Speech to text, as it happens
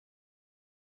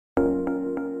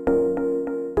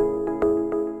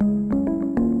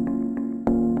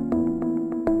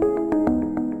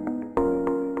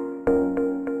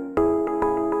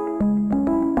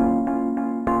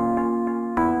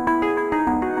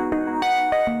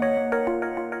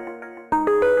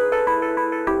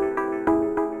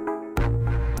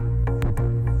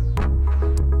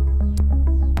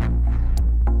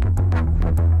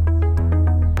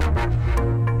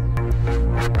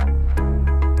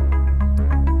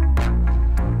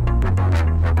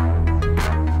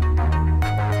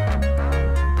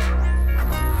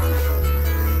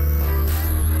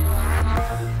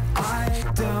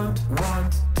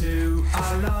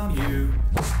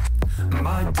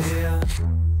dear.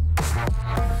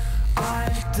 I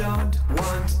don't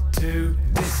want to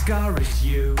discourage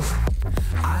you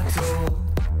at all,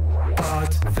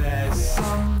 but there's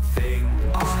something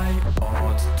I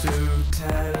ought to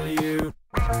tell you.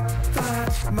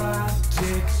 That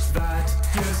magic that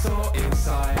you saw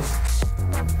inside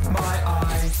my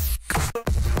eye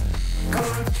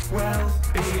could well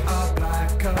be a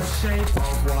blacker shade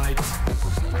of white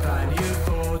than you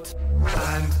thought.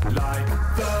 And like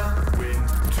the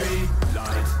wintry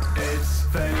light, it's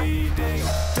fading.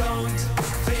 Don't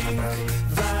think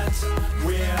that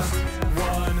we're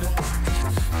one.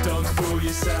 Don't fool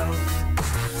yourself.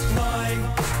 My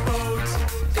boat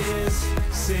is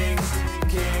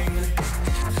sinking,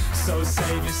 so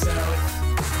save yourself.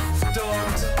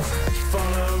 Don't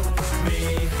follow me.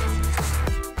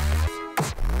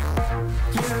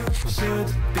 You should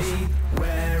be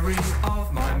wary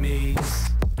of my means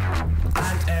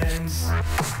and ends.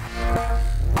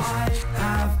 I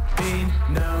have been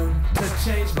known to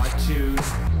change my tune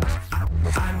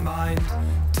and mind.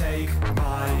 Take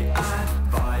my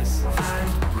advice and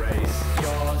brace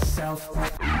yourself.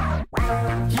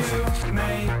 You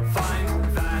may find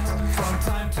that from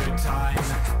time to time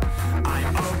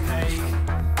I'm opaque.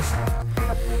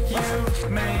 You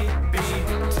may be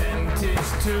tempted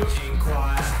to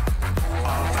inquire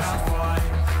about why,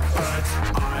 but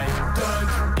I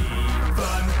don't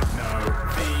even know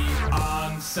the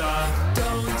answer.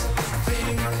 Don't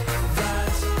think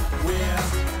that we're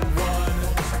one.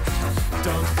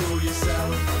 Don't fool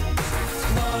yourself.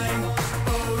 My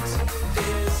boat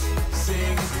is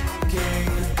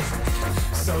sinking,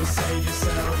 so save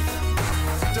yourself.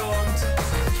 Don't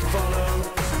follow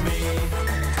me.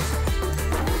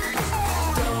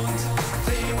 Don't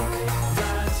think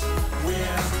that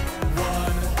we're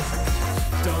one.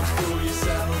 Don't fool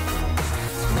yourself.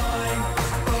 My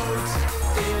boat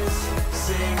is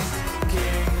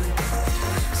sinking,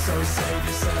 so save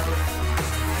yourself.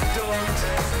 Don't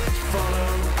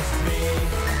follow me.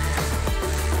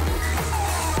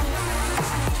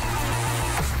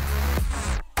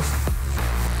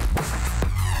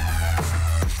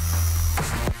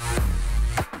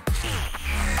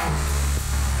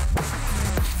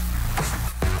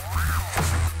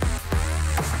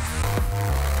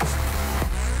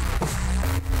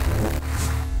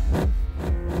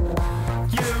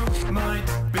 You might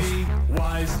be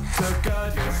wise to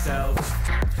guard yourself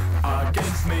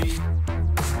against me.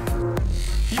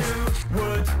 You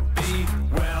would be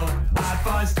well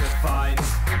advised to find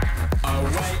a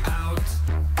way out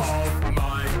of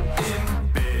my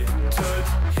embittered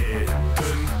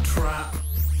hidden trap.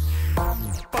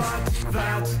 But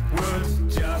that would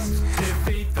just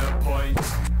defeat the point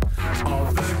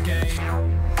of the game.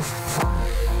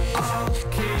 I'll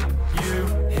keep you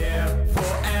here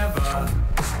forever,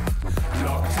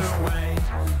 locked away.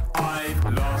 I've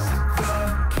lost the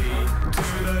key to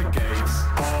the gates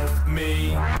of me.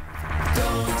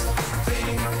 Don't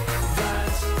think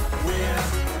that we're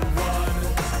one.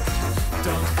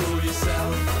 Don't fool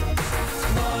yourself.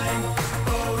 My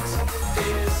boat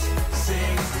is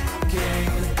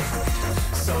sinking,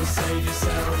 so save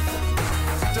yourself.